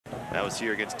That was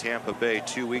here against Tampa Bay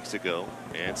 2 weeks ago,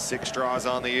 and 6 draws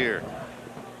on the year.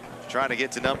 Trying to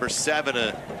get to number 7.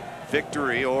 A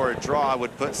victory or a draw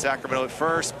would put Sacramento at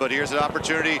first, but here's an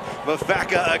opportunity.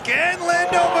 Mfeka again.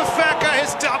 Lindo Mfeka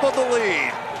has doubled the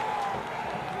lead.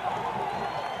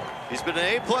 He's been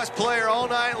an A+ player all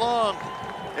night long.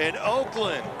 And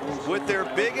Oakland with their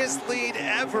biggest lead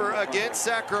ever against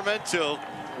Sacramento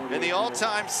in the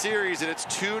all-time series, and it's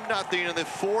 2-0 in the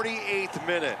 48th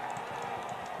minute.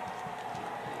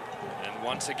 And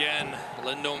once again,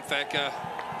 Lindo Mfeka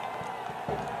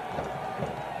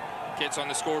gets on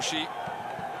the score sheet.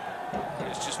 And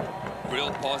it's just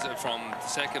real positive from the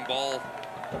second ball.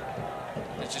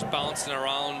 It's just bouncing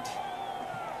around.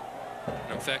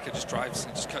 And Mfeka just drives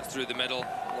and just cuts through the middle.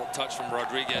 A little touch from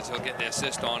Rodriguez. He'll get the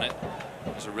assist on it.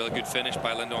 It was a really good finish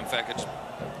by Lindo Mfeka.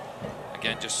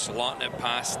 Again, just slotting it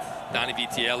past Danny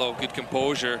Vitiello. Good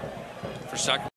composure for Sacramento.